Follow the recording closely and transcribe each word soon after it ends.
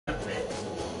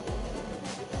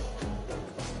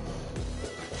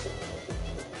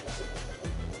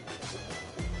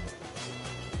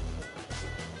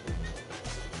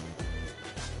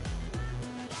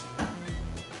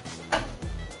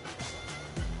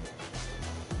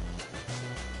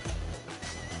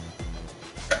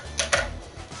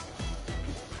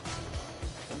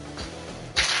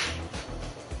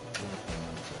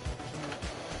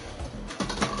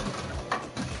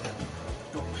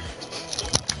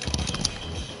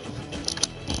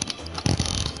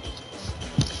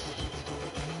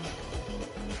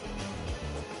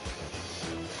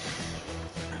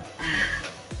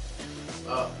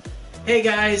Hey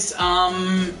guys,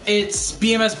 it's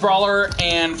BMSBrawler,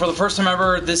 and for the first time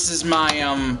ever, this is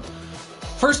my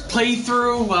first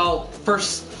playthrough, well,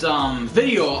 first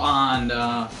video on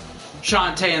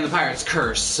Shante and the Pirate's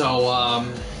Curse. So,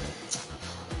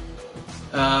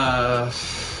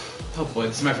 oh boy,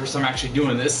 this is my first time actually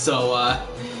doing this. So,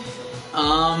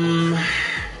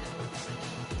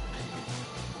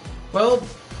 well,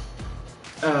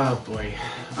 oh boy,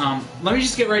 let me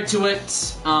just get right to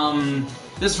it.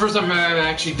 This is the first time I've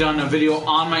actually done a video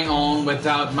on my own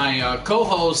without my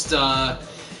co-host,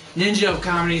 Ninja of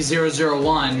Comedy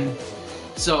 001.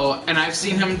 So, and I've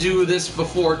seen him do this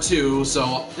before too,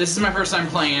 so this is my first time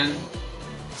playing.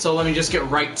 So let me just get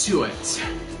right to it.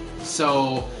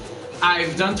 So,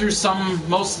 I've done through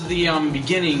most of the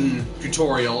beginning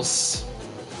tutorials.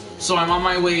 So I'm on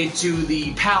my way to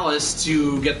the palace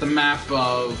to get the map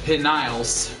of Hidden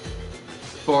Isles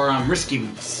for Risky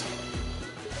Boots.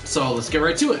 So let's get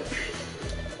right to it.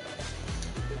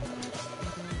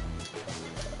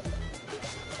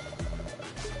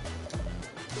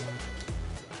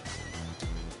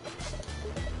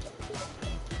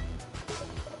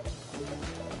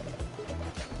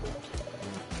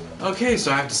 Okay,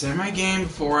 so I have to save my game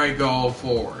before I go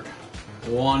forward.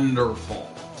 Wonderful.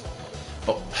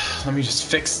 Oh, let me just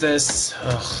fix this.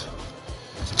 Ugh.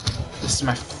 This is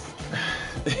my...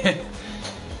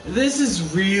 This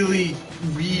is really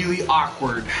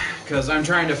awkward, because I'm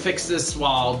trying to fix this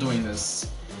while doing this.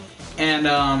 And,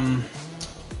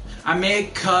 I may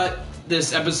cut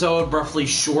this episode roughly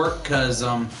short, because,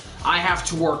 I have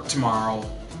to work tomorrow.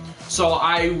 So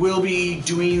I will be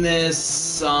doing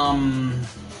this,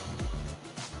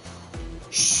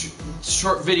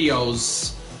 short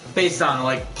videos based on,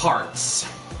 like, parts.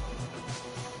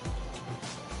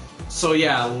 So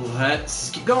yeah, let's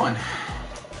keep going.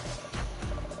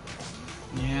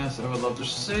 Yes, I would love to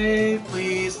save,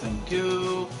 please. Thank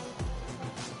you.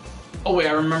 Oh wait,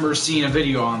 I remember seeing a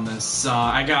video on this.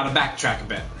 I gotta backtrack a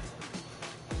bit.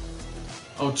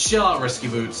 Oh, chill out, Risky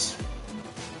Boots.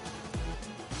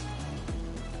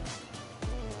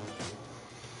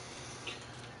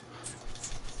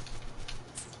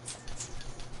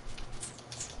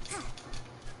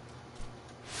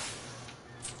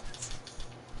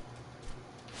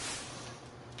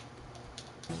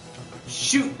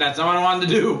 Shoot, that's not what I wanted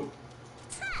to do.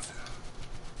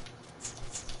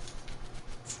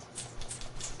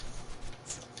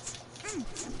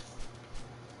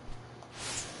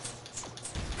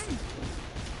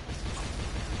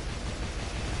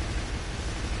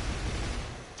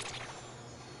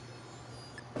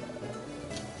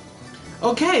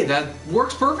 Okay, that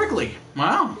works perfectly.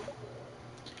 Wow.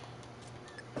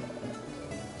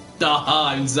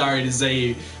 I'm sorry to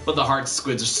say, but the heart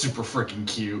squids are super freaking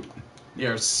cute. They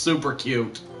are super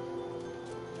cute.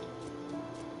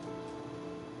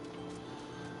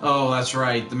 Oh, that's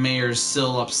right. The mayor's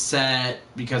still upset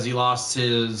because he lost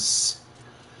his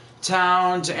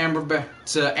town to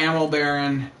Ammo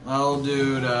Baron. Oh,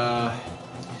 dude. I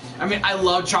mean, I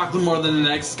love chocolate more than the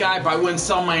next guy, but I wouldn't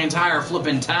sell my entire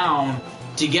flippin' town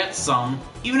to get some,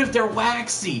 even if they're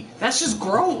waxy. That's just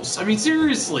gross. I mean,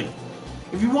 seriously.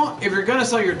 If you're gonna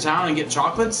sell your town and get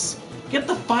chocolates, get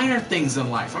the finer things in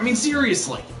life. I mean,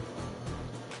 seriously.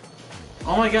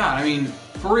 Oh my god, I mean,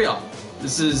 for real.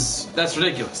 That's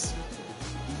ridiculous.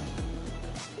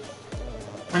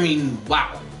 I mean,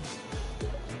 wow.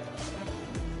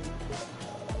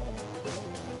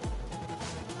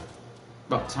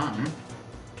 About time.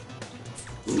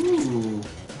 Ooh.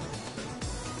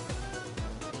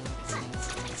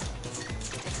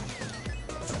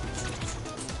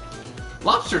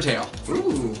 Lobster tail.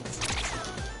 Ooh.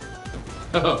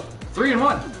 3 in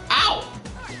 1. Ow!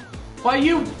 Why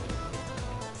you?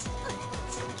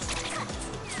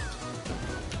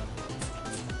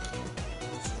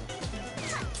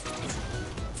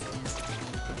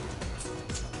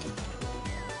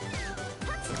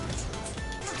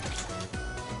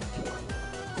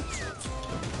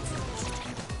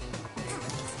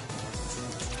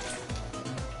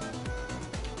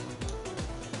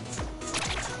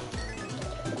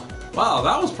 Wow,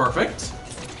 that was perfect.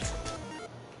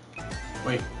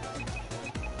 Wait.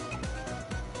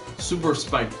 Super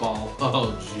spike ball.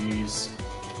 Oh, jeez.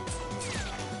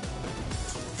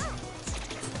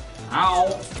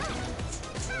 Ow.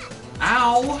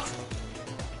 Ow.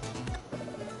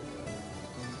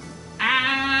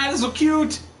 Ah, that's so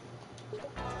cute.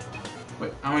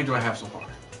 Wait, how many do I have so far?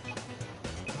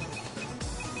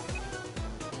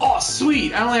 Oh,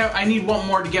 sweet. I need one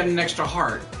more to get an extra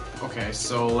heart. Okay,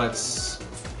 so let's...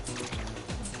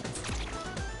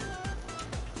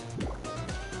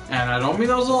 And I don't mean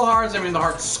those little hearts, I mean the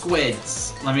heart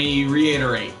squids. Let me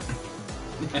reiterate.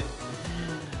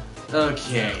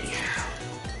 Okay.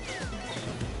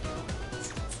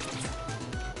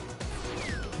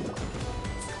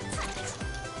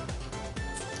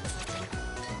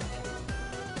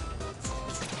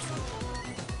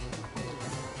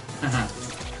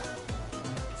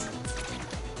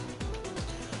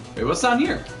 Wait, what's down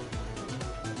here?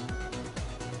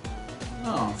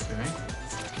 Oh, okay.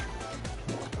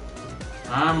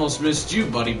 I almost missed you,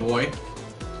 buddy boy.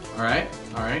 Alright,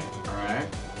 alright, alright.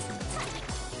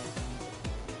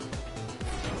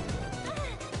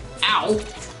 Ow!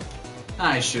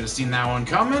 I should have seen that one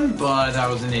coming, but I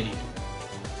was an idiot.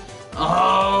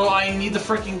 Oh, I need the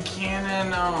freaking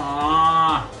cannon.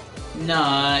 Aww.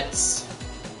 Nuts.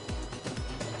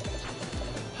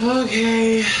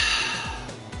 Okay.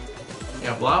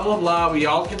 Yeah, blah, blah, blah. We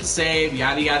all get to save.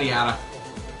 Yada, yada, yada.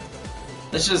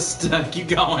 Let's just keep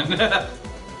going.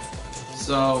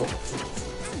 So.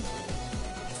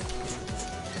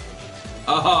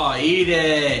 Oh, eat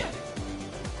it.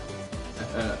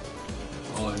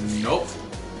 Oh, nope.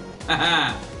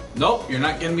 Nope, you're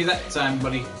not getting me that time,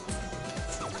 buddy.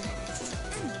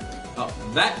 Oh,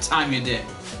 that time you did.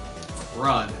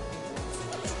 Run.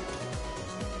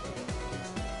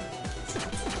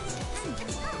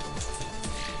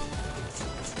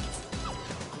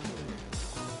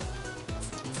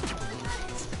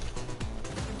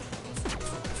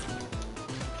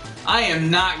 I am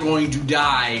not going to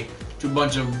die to a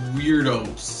bunch of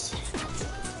weirdos.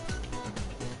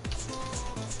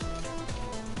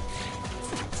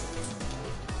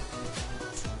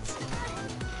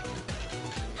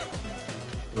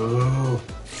 Oh.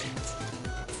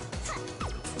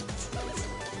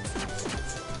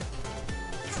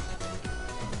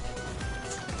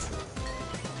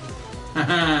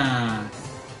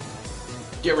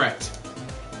 Get wrecked.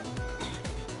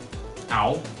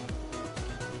 Ow.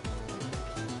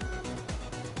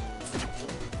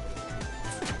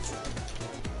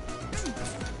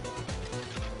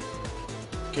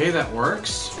 Okay, that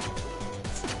works.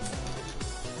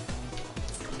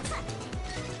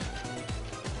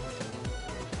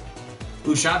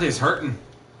 Ooh, Shante's hurting.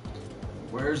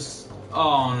 Where's...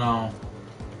 Oh, no.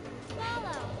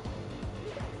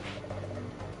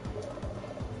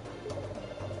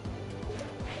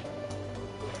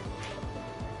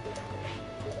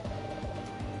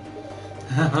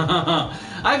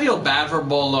 I feel bad for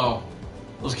Bolo.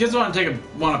 Those kids want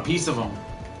a piece of him.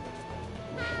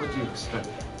 What do you expect?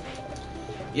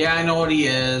 Yeah, I know what he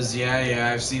is.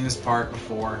 Yeah, I've seen this part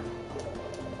before.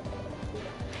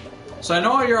 So I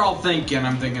know what you're all thinking.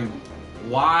 I'm thinking,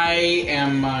 why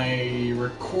am I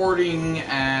recording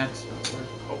at...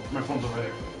 Oh, my phone's over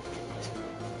there.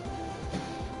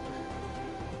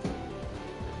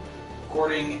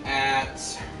 Recording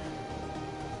at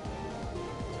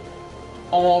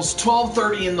almost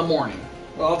 12:30 in the morning.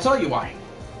 Well, I'll tell you why.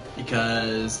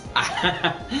 Because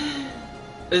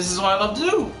this is what I love to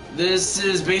do. This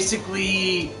is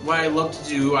basically what I love to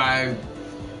do.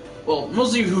 Well,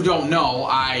 most of you who don't know,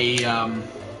 I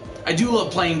do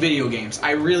love playing video games.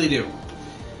 I really do.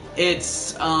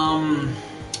 It's been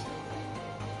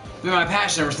my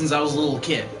passion ever since I was a little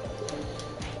kid.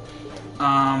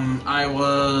 I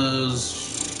was...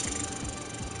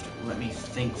 Let me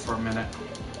think for a minute.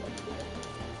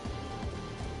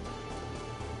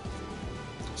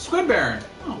 Squid Baron.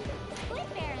 Oh. Squid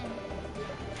Baron.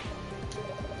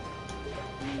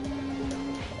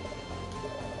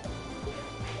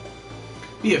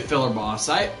 Be a filler boss.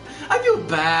 I feel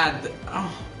bad.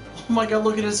 Oh my god,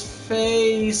 look at his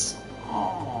face.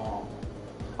 Oh,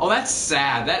 that's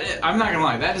sad. I'm not gonna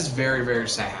lie. That is very, very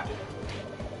sad.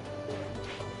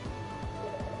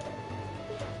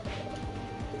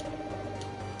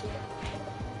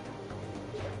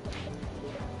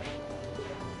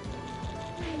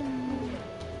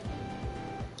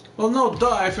 Well, no, duh.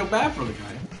 I feel bad for the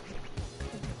guy.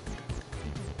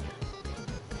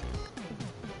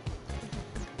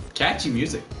 Catchy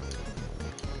music.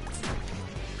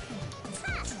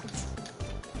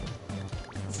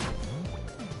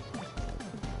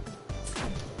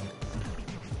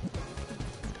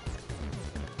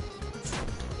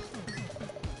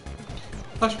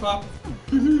 Flash pop.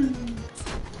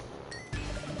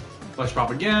 Flash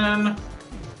pop again.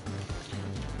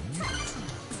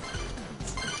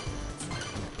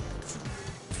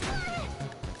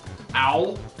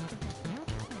 Ow.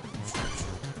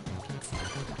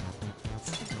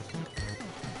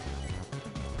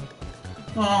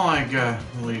 Oh my god,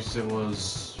 at least it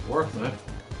was worth it.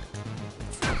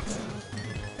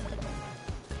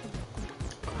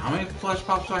 How many flash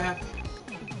pops do I have?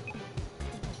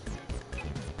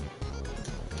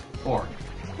 4.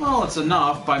 Well, it's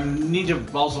enough, but I need to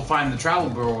also find the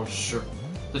travel brochure.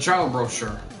 The travel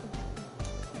brochure.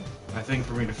 I think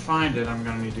for me to find it, I'm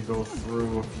gonna need to go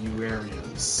through a few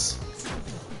areas.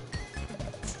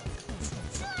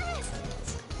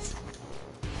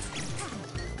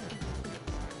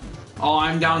 Oh,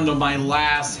 I'm down to my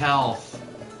last health.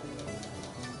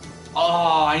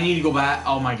 Oh, I need to go back.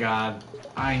 Oh my god.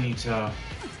 I need to...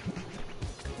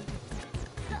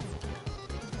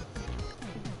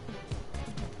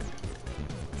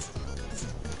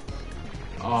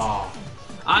 Oh.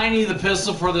 I need the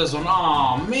pistol for this one.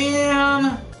 Oh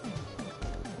man.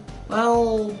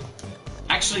 Well...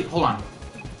 Actually, hold on.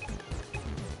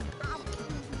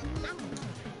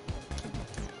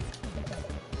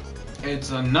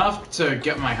 It's enough to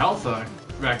get my health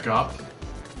back up.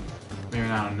 Maybe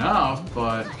not enough,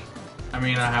 but... I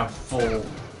mean, I have full...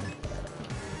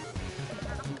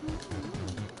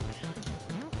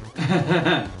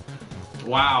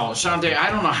 Wow, Shante,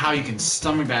 I don't know how you can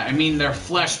stomach that. I mean, they're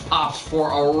flesh pops for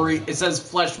a it says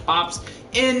flesh pops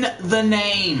in the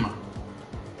name.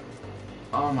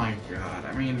 Oh my god,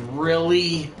 I mean,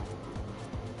 really?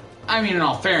 I mean, in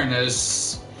all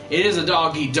fairness, it is a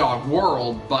dog-eat-dog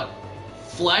world, but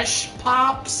flesh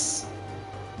pops?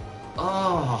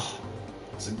 Oh,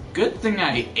 it's a good thing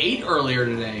I ate earlier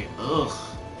today. Ugh.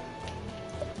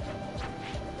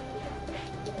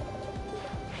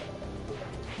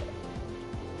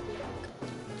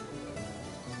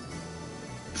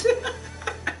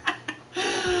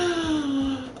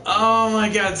 Oh my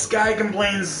god, Sky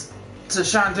complains to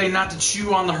Shante not to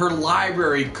chew on her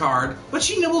library card, but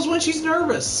she nibbles when she's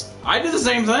nervous. I do the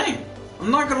same thing. I'm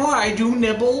not gonna lie, I do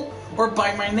nibble or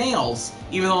bite my nails,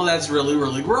 even though that's really,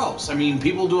 really gross. I mean,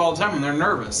 people do all the time when they're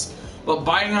nervous. But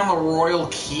biting on the royal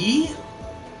key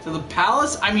to the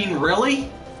palace? I mean,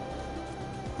 really?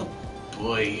 Oh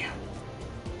boy.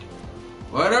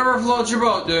 Whatever floats your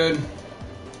boat, dude.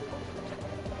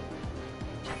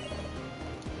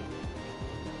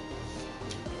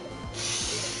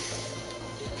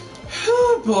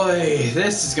 Oh boy,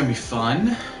 this is gonna be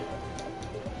fun.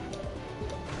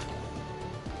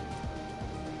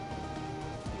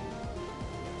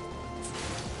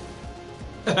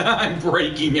 I'm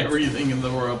breaking everything in the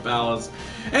Royal Palace.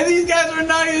 And these guys are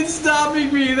not even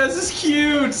stopping me. This is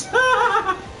cute.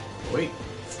 Wait.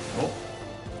 Oh.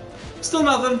 Still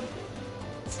nothing.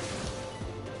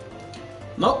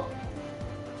 Nope.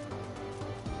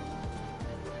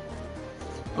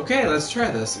 Okay, let's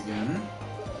try this again.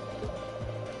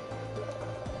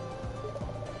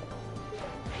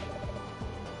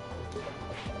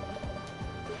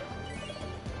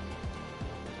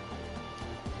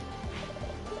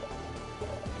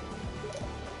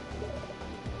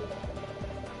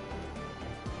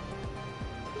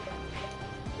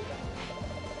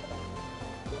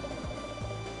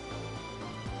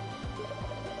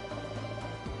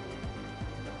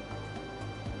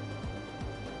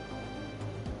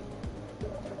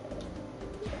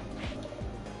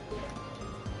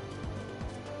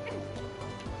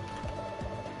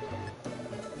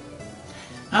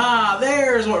 Ah,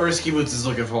 there's what Risky Boots is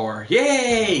looking for.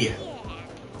 Yay!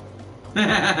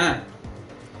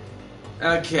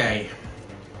 Okay.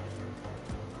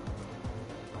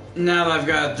 Now that I've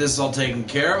got this all taken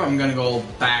care of, I'm gonna go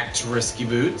back to Risky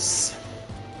Boots.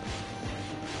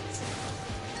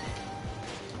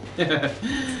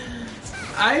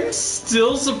 I'm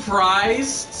still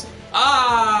surprised.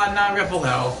 Ah, now I've got full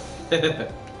health.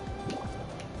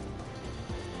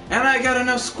 And I got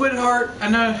enough squid heart. I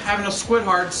have enough squid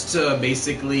hearts to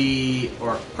basically,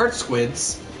 or heart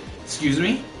squids. Excuse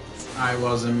me, I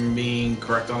wasn't being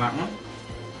correct on that one.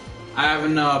 I have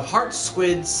enough heart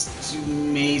squids to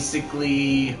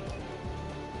basically.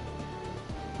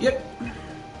 Yep.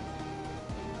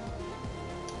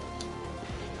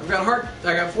 I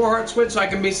got 4 heart squids, so I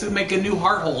can basically make a new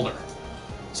heart holder.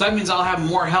 So that means I'll have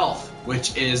more health,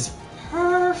 which is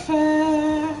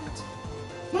perfect.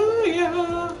 Oh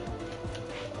yeah.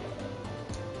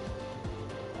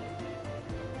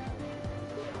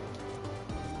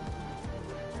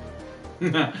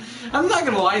 I'm not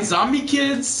gonna lie, zombie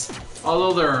kids,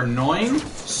 although they're annoying,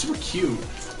 super cute.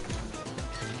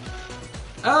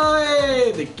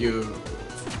 Hey, thank you.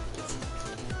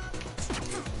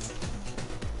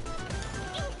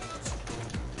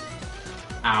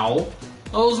 Ow.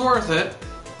 Well, it was worth it.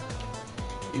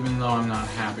 Even though I'm not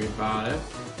happy about it.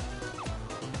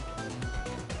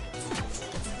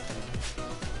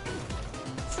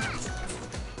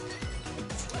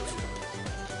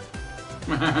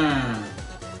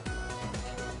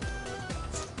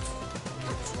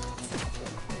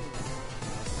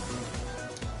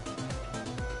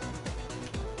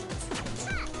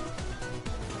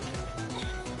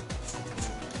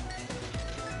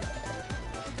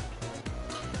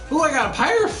 Ooh, I got a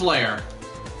pirate flare.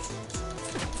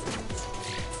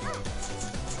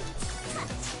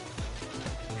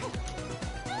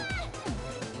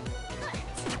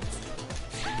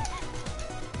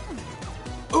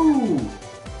 Ooh,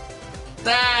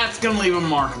 that's gonna leave a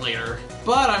mark later.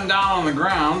 But I'm down on the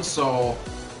ground, so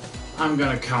I'm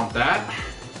gonna count that.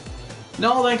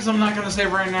 No, thanks, I'm not gonna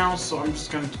save right now, so I'm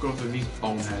just gonna go through these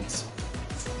boneheads.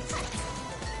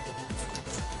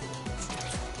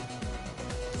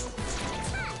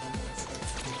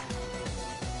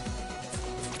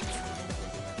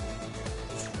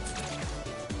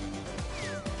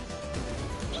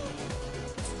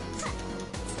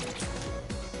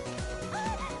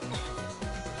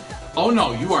 Oh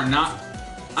no, you are not.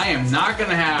 I am not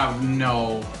gonna have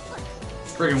no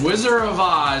friggin' Wizard of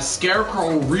Oz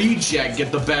Scarecrow reject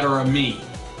get the better of me.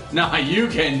 Nah, you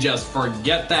can just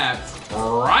forget that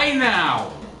right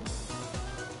now.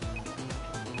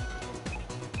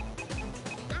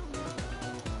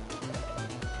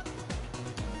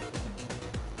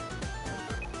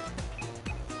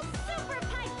 Super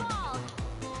pipe ball.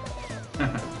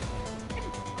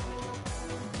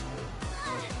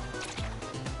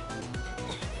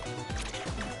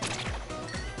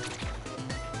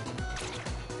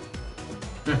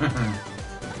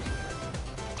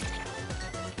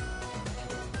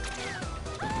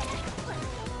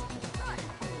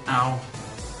 Ow.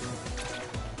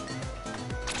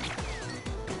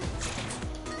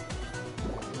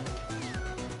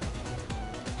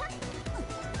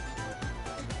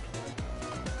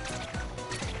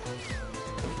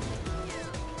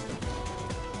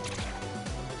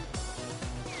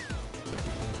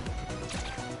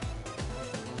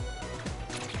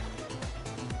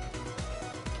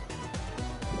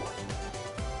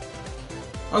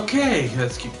 Okay,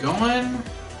 let's keep going.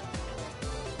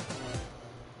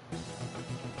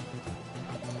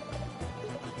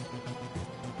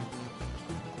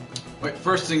 Wait,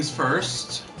 first things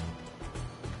first.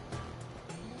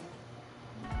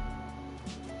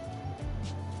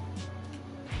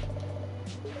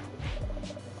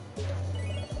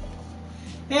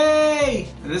 Yay!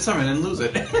 And this time I didn't lose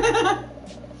it.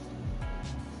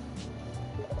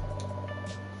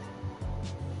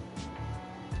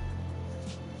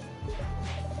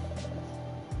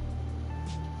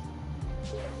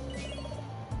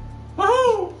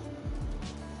 Woohoo!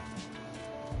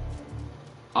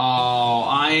 Oh,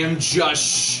 I am just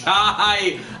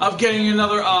shy of getting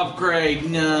another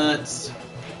upgrade. Nuts.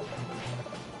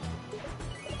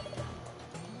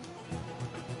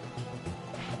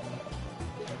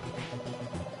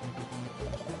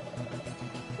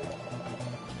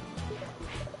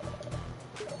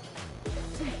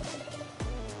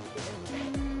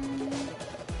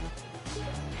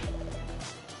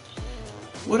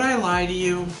 Would I lie to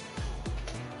you?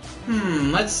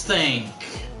 Let's think.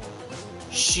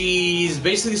 She's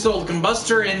basically stole the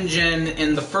combustor engine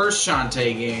in the first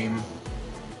Shante game.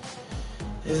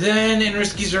 Then, in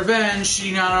Risky's Revenge,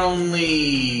 she not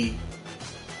only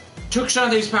took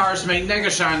Shantae's powers to make Nega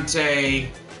Shante,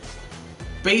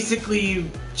 basically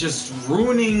just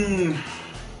ruining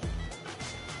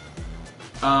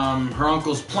her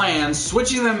uncle's plans,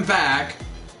 switching them back,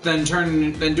 then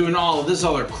doing all of this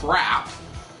other crap,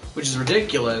 which is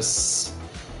ridiculous.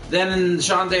 Then in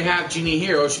Shante Half Genie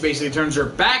Hero, she basically turns her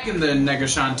back into Nega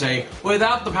Shante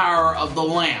without the power of the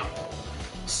lamp.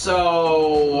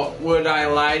 So, would I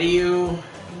lie to you?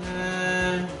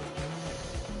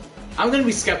 I'm gonna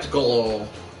be skeptical,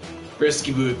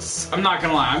 Risky Boots. I'm not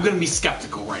gonna lie, I'm gonna be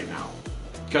skeptical right now.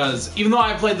 Because even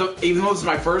though even though this is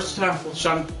my first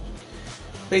playthrough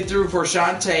for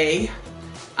Shante,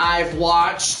 I've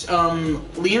watched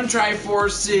Liam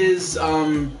Triforce's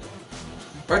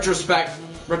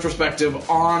retrospective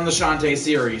on the Shante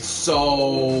series,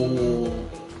 so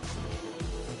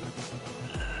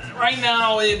right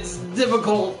now it's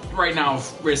difficult right now,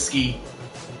 Risky.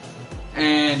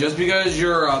 And just because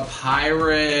you're a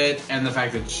pirate and the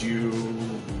fact that you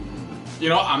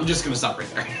know, I'm just gonna stop right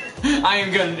there.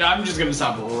 I'm just gonna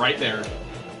stop right there.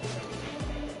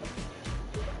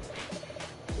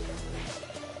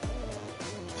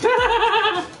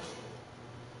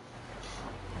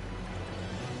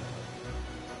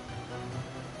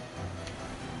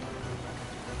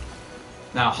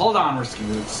 Now, hold on, Risky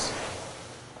Boots.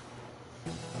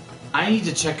 I need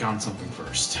to check on something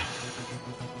first.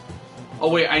 Oh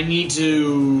wait, I need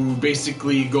to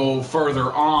basically go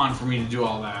further on for me to do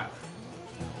all that.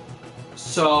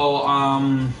 So,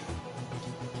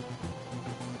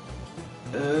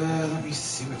 let me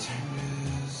see what time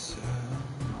it is.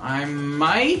 I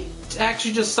might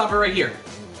actually just stop it right here.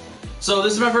 So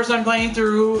this is my first time playing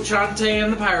through Shante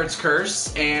and the Pirate's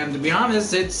Curse, and to be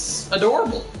honest, it's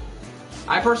adorable.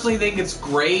 I personally think it's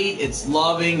great, it's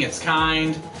loving, it's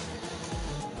kind.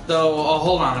 Though, oh,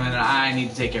 hold on a minute, I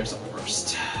need to take care of something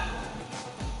first.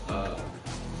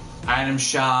 Item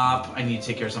shop, I need to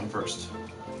take care of something first.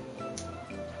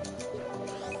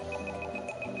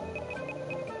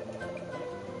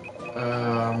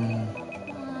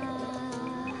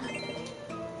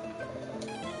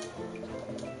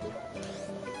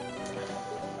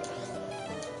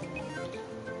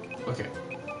 Okay.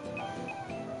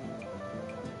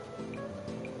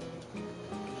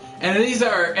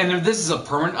 And if this is a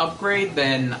permanent upgrade,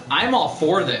 then I'm all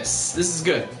for this. This is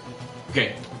good.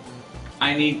 Okay.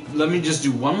 Let me just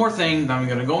do one more thing, then I'm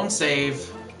gonna go and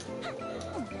save.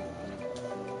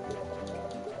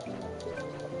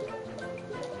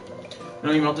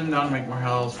 No, you melt him down to make more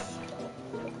health.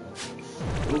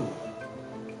 Ooh.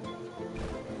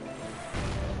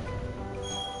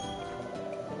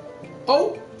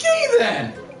 Okay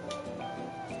then!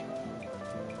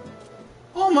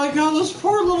 Oh my god, those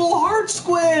poor little heart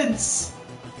squids!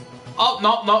 Oh,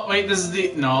 no, wait, this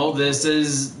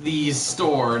is the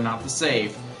store, not the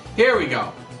save. Here we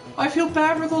go. I feel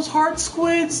bad for those heart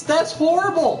squids. That's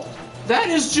horrible. That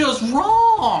is just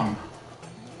wrong.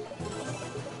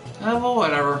 Well,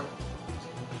 whatever.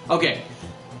 Okay,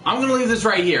 I'm gonna leave this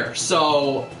right here.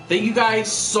 So, thank you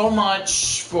guys so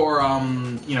much for,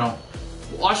 you know,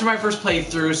 watching my first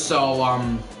playthrough. So,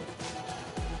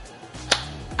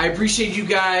 I appreciate you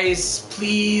guys.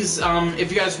 Please,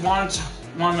 if you guys want,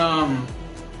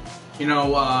 you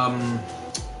know,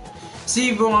 see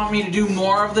if you want me to do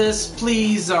more of this,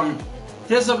 please,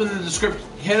 hit us up in the description,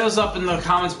 hit us up in the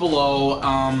comments below.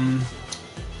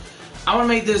 I want to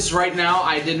make this right now.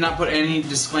 I did not put any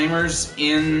disclaimers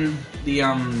in the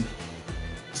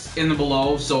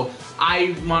below, so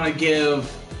I want to give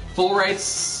full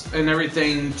rights and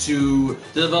everything to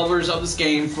the developers of this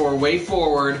game for Way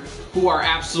Forward, who are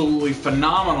absolutely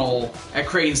phenomenal at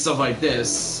creating stuff like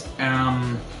this.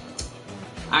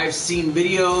 I've seen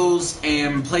videos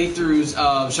and playthroughs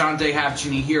of Shante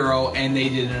Hapchini Hero, and they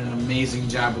did an amazing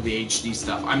job with the HD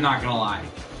stuff. I'm not gonna lie.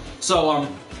 So,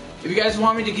 if you guys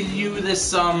want me to continue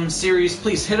this series,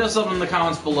 please hit us up in the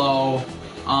comments below.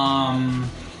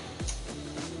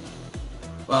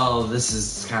 Well, this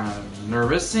is kind of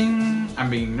nervousing. I'm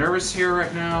being nervous here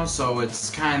right now, so it's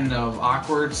kind of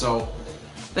awkward. So,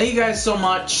 thank you guys so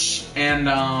much, and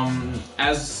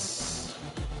as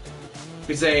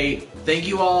we say, thank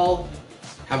you all.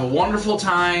 Have a wonderful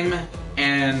time,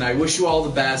 and I wish you all the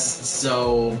best.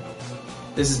 So,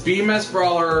 this is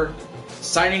BMSBrawler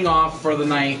signing off for the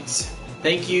night.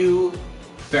 Thank you.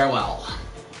 Farewell.